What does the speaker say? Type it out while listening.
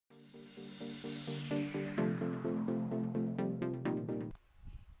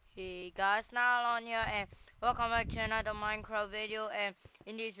guys, Nylon here, and welcome back to another Minecraft video. And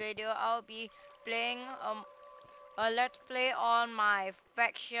in this video I'll be playing a let's play on my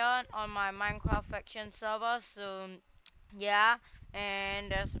faction, on my Minecraft faction server. So yeah,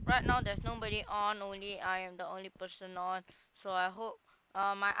 and right now there's nobody on, only I am the only person on. So I hope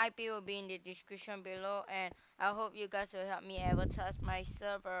my IP will be in the description below, and I hope you guys will help me advertise my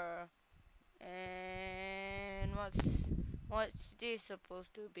server. And what's this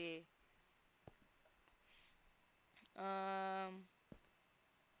supposed to be? Um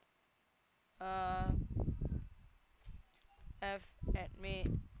uh F admit,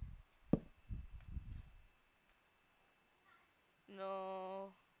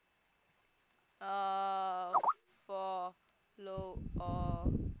 no, uh follow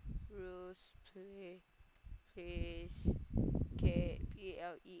all rules, please. KPLEASE.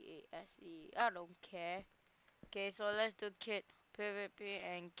 I don't care. Okay, so let's do kit PVP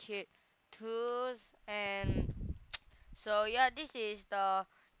and kit tools. And so yeah, this is the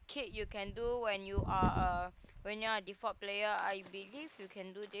kit you can do when you're a default player. I believe you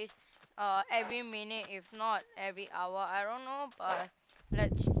can do this every minute, if not every hour. I don't know, but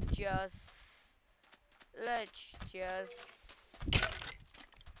let's just let's just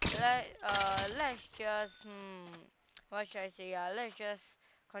let's just what should I say? Yeah, let's just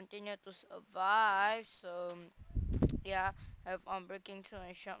continue to survive. So yeah, have unbreaking 2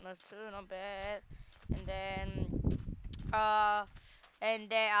 and sharpness 2, not bad. And then uh and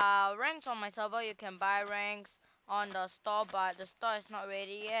there are ranks on my server. You can buy ranks on the store, but the store is not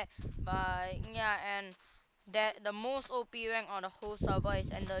ready yet. But yeah, and that the most OP rank on the whole server is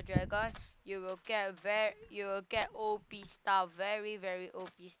Ender Dragon. You will get OP stuff, very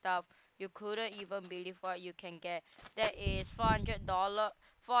OP stuff. You couldn't even believe what you can get. That is $400,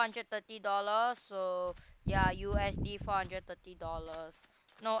 $430. So yeah, USD $430.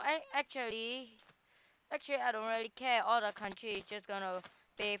 No, actually, I don't really care. All the country is just gonna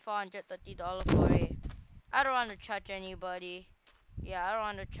pay $430 for it. I don't want to charge anybody. Yeah, I don't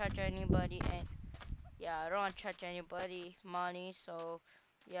want to charge anybody, and yeah, I don't want to charge anybody money. So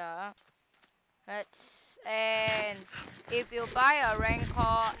yeah, and if you buy a rank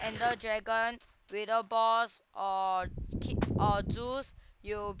called Ender Dragon, Wither Boss, or Zeus,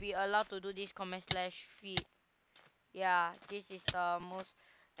 you'll be allowed to do this command slash feed. Yeah, this is the most,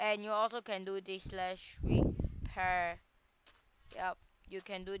 and you also can do this slash repair. Yep, you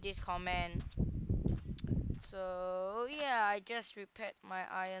can do this command. So yeah, I just repaired my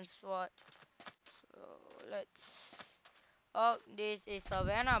iron sword. So let's. Oh, this is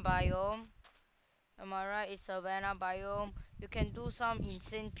Savannah biome. Am I right? It's Savannah biome. You can do some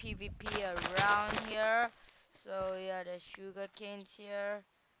insane PvP around here. So yeah, there's sugar canes here.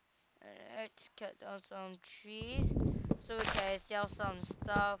 Let's cut down some trees so we can sell some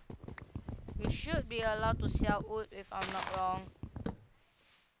stuff. We should be allowed to sell wood if I'm not wrong.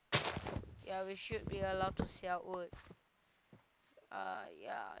 Yeah, we should be allowed to sell wood.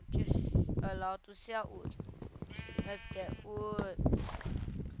 Yeah, just allowed to sell wood. Let's get wood.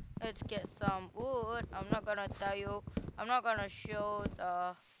 Let's get some wood. I'm not gonna tell you. I'm not gonna show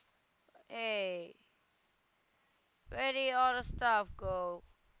the. Hey, where did all the stuff go?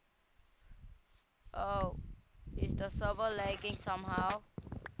 Oh, is the server lagging somehow?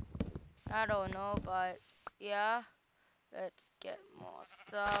 I don't know, but yeah. Let's get more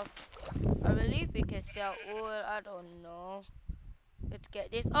stuff. I believe we can sell wood. I don't know. Let's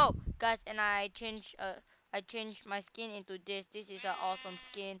get this. Oh, guys, and I changed my skin into this. This is an awesome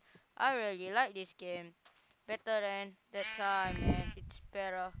skin. I really like this game. Better than that time, man. It's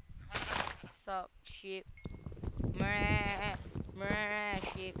better. Sup, sheep. Meh, meh,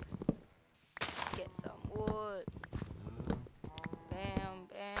 sheep. Get some wood. Bam,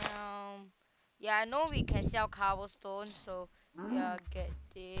 bam. Yeah, I know we can sell cobblestone, so yeah, get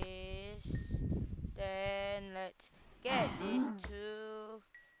this. Then let's get this too.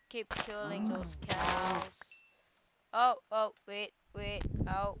 Keep killing those cows. Oh, wait,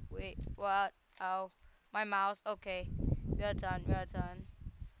 oh, wait, what? Oh, my mouse. Okay, we are done, we are done.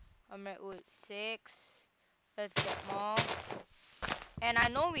 I'm at wood 6. Let's get more. And I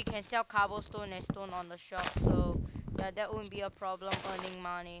know we can sell cobblestone and stone on the shop, so yeah, that won't be a problem earning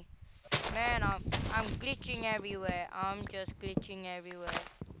money. Man, I'm glitching everywhere. I'm just glitching everywhere.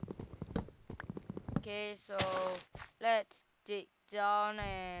 Okay, so let's dig down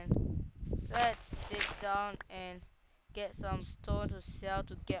and get some stone to sell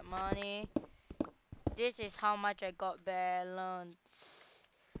to get money. This is how much I got balance.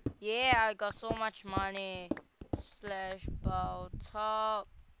 Yeah, I got so much money. Slash bow top.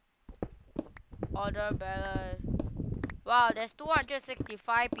 Order balance. Wow, there's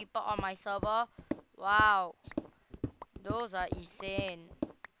 265 people on my server. Wow, those are insane.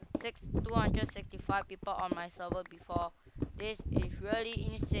 265 people on my server before. This is really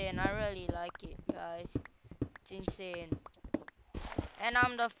insane. I really like it, guys. It's insane. And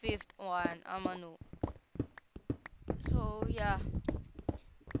I'm the 5th one. I'm a noob. So yeah,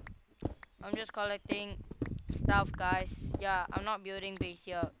 I'm just collecting stuff, guys. Yeah, I'm not building base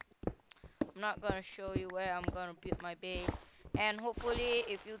here. I'm not gonna show you where I'm gonna build my base. And hopefully,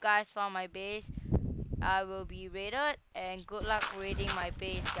 if you guys found my base, I will be raided. And good luck raiding my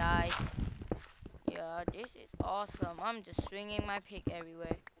base, guys. Yeah, this is awesome. I'm just swinging my pick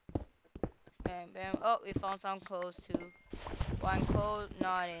everywhere. Bam, bam. Oh, we found some coals too. One coal,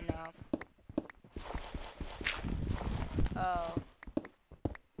 not enough. Oh,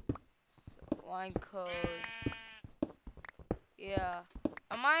 one coal. Yeah.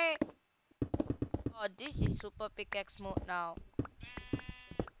 Am I? Oh, this is super pickaxe mode now.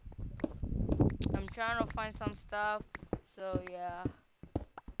 I'm trying to find some stuff. So yeah.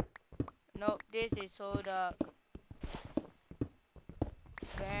 Nope, this is so dark.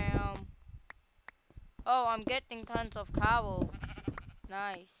 Bam. Oh, I'm getting tons of cobble.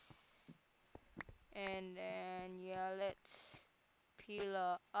 Nice. And then yeah, let's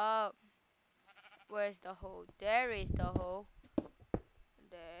peel up. Where's the hole? There is the hole.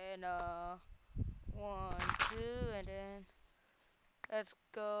 Then 1, 2, and then let's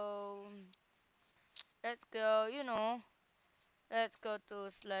go. Let's go. Let's go to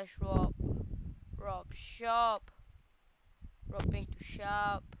slash rob shop. Robbing to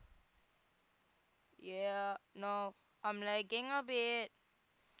shop. Yeah. No, I'm lagging a bit.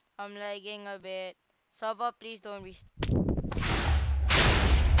 I'm lagging a bit. Server, please don't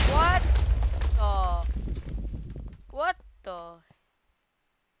What the? What the?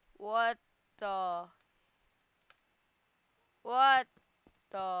 What the? What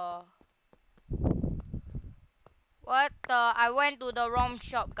the? What the? I went to the wrong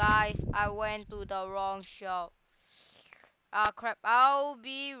shop, guys. I went to the wrong shop. Ah, crap. I'll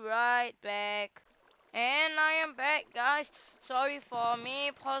be right back. And I am back, guys. Sorry for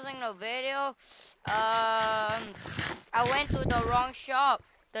me pausing the video. I went to the wrong shop.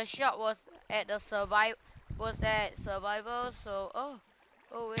 The shop was at the survival. So oh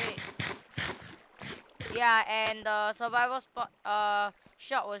wait. Yeah, and the survival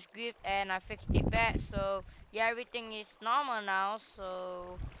shop was gripped, and I fixed it back. So yeah, everything is normal now.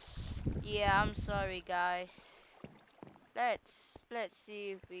 So yeah, I'm sorry, guys. Let's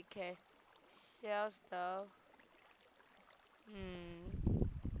see if we can sell stuff.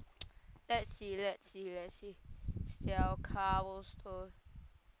 Let's see. Sell cobblestone.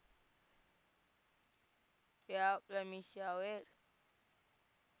 Yep, let me sell it.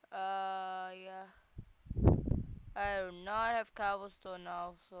 Yeah. I do not have cobblestone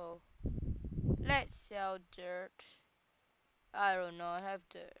now, so let's sell dirt. I do not have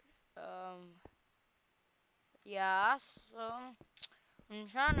dirt. Yeah, so I'm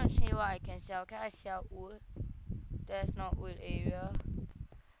trying to see what I can sell. Can I sell wood? There's not wood area.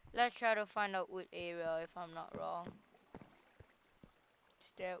 Let's try to find a wood area if I'm not wrong.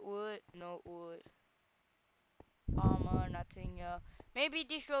 Is there wood? No wood. Armor, nothing here. Maybe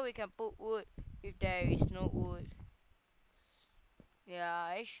this row we can put wood if there is no wood. Yeah,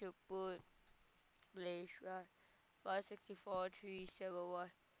 I should put blaze, right? 564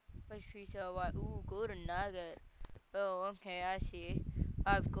 371 537. Ooh, golden nugget. Oh, okay, I see.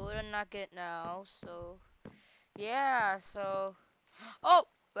 I have golden nugget now, so yeah, so oh,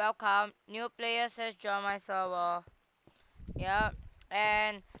 welcome. New player says join my server. Yeah,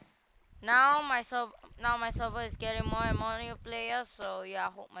 and now my server is getting more and more new players, so yeah,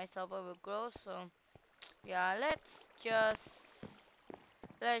 I hope my server will grow. So yeah, let's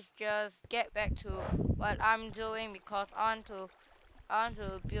just get back to what I'm doing, because I want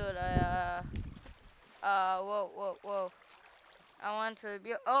to build a whoa. I want to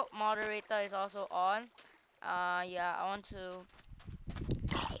build. Oh, moderator is also on. Yeah, I want to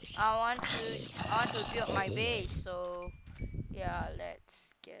build my base. So yeah,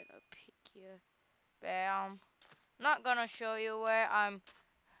 let's get a pick here. Bam. Not gonna show you where I'm.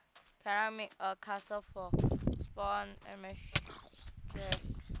 Can I make a castle for spawn and mesh?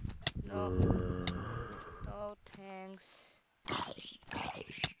 No, no thanks.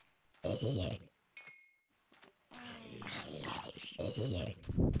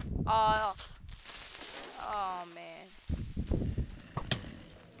 Oh, oh man.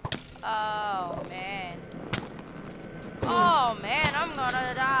 Oh man. Oh man, I'm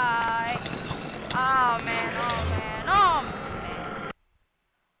gonna die. Oh man, oh man, oh man.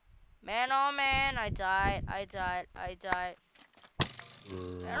 Man, oh man, I died. I died. I died.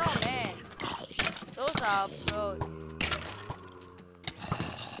 Oh man, those are pro.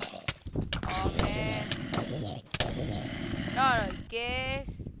 Oh man, not a guess.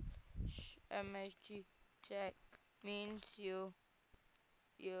 MSG tech means you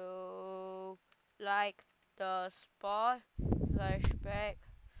like the spot flashback.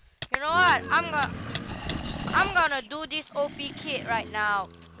 You know what? I'm gonna do this OP kit right now.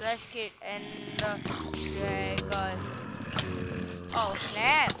 Flash kit and dragon. Oh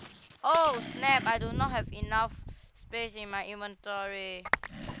snap! Oh snap! I do not have enough space in my inventory.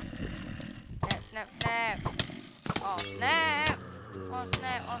 Snap! Snap! Snap! Oh snap! Oh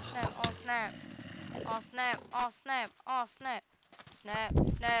snap! Oh snap! Oh snap! Oh snap! Oh snap! Oh snap! Snap!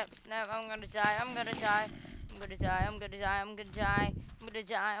 Snap! Snap! I'm gonna die! I'm gonna die! I'm gonna die! I'm gonna die! I'm gonna die! I'm gonna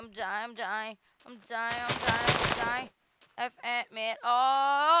die! I'm dying! I'm dying! I'm dying! I'm dying! I'm dying! F at me!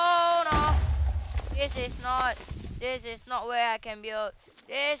 Oh no! This is not. This is not where I can build.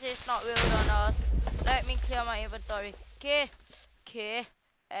 This is not wilderness. Let me clear my inventory. Kit,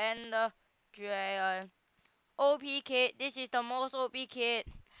 and the dragon. OP kit. This is the most OP kit.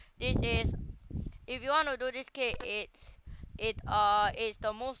 This is. If you want to do this kit, it's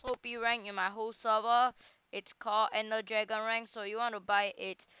the most OP rank in my whole server. It's called Ender Dragon rank. So you want to buy it,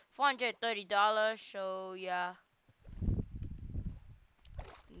 it's $430. So yeah.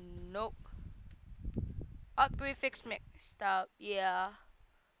 Nope. Prefix mixed up. Yeah.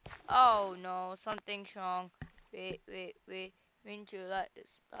 Oh no, something's wrong. Wait. Wouldn't you like to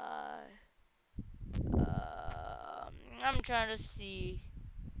spy? I'm trying to see.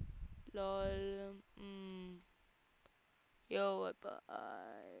 Lol. Yo,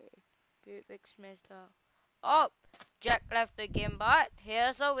 bye. Prefix messed up. Oh, Jack left the game, but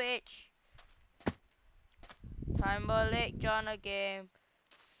here's a witch. Timberlake join a game.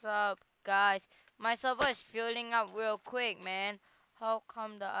 Sup, guys? My server is filling up real quick, man. How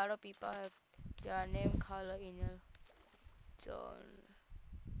come the other people have their name color in a zone?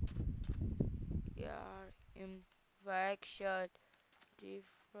 Yeah, infection,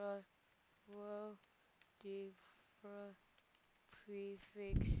 different word, different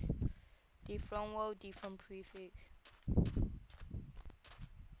prefix, different word, different prefix.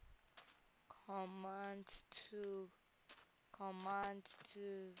 Commands to, commands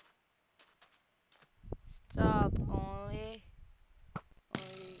to. Stop only.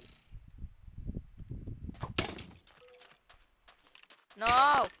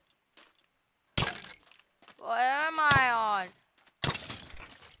 No! What am I on?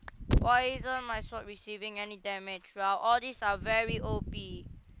 Why isn't my sword receiving any damage? Wow, all these are very OP.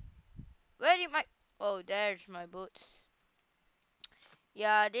 Where did my... Oh, there's my boots.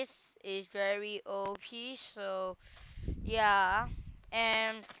 Yeah, this is very OP, so... Yeah.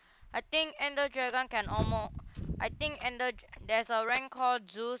 And I think Ender Dragon can almost... I think there's a rank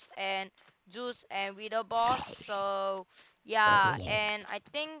called Zeus and Wither Boss, so... Yeah, and I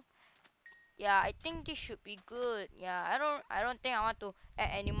think... Yeah, I think this should be good. Yeah, I don't think I want to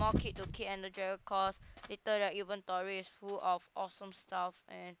add any more kit to Kit and the Dragon cause later the inventory is full of awesome stuff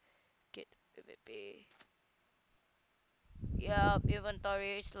and kit PVP. Yup,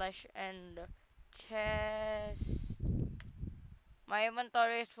 inventory slash and chest. My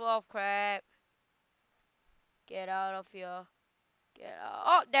inventory is full of crap. Get out of here. Get out.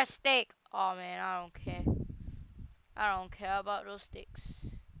 Oh, that steak. Oh man, I don't care. I don't care about those sticks.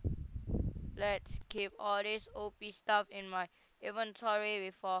 Let's keep all this OP stuff in my inventory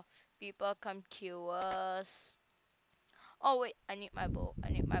before people come kill us. Oh wait, I need my bow.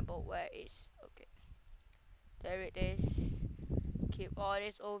 I need my bow. Where is? Okay, there it is. Keep all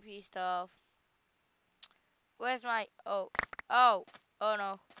this OP stuff. Where's my? Oh no,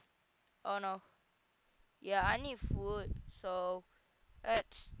 oh no. Yeah, I need food. So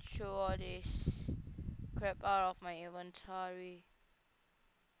let's throw all this crap out of my inventory.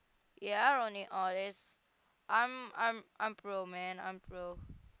 Yeah, I don't need all this. I'm pro, man. I'm pro.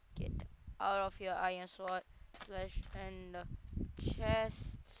 Get out of your iron sword. Slash and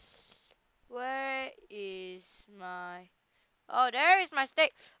chest. Where is my... Oh, there is my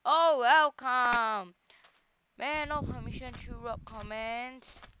steak. Oh, welcome. Man, no permission to rock commands.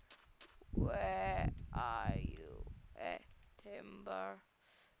 Where are you at, Timber?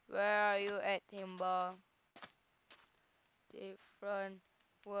 Where are you at, Timber? Different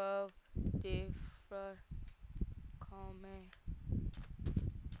world, different command.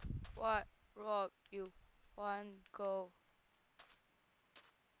 What rock you want go?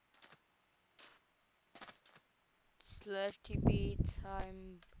 Slash TP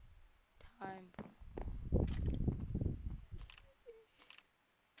time.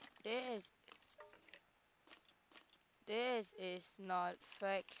 This This is not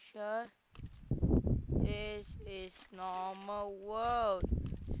fiction. This is normal world.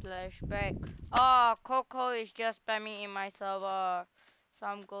 Slash back. Oh, Coco is just spamming in my server.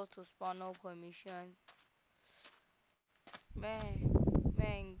 Some go to spawn no permission.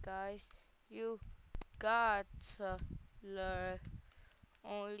 Man, guys, you gotta learn.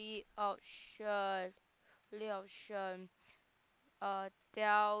 Only option. Only option.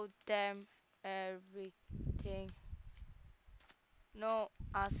 Tell them everything. No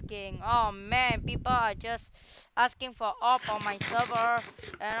asking. Oh man, people are just asking for op on my server,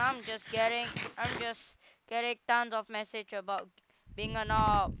 and I'm just getting tons of message about being an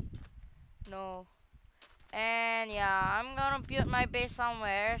op. No. And yeah, I'm gonna build my base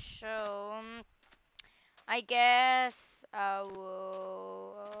somewhere, so I guess I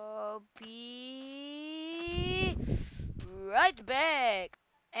will be right back.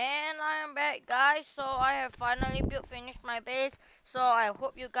 And I am back, guys. So I have finally finished my base. So I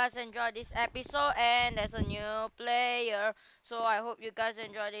hope you guys enjoyed this episode. And there's a new player. So I hope you guys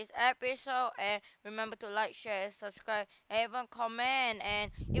enjoyed this episode. And remember to like, share, subscribe, and even comment,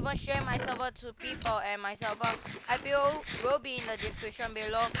 and even share my server to people. And my server IP will be in the description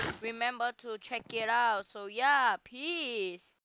below. Remember to check it out. So yeah, peace.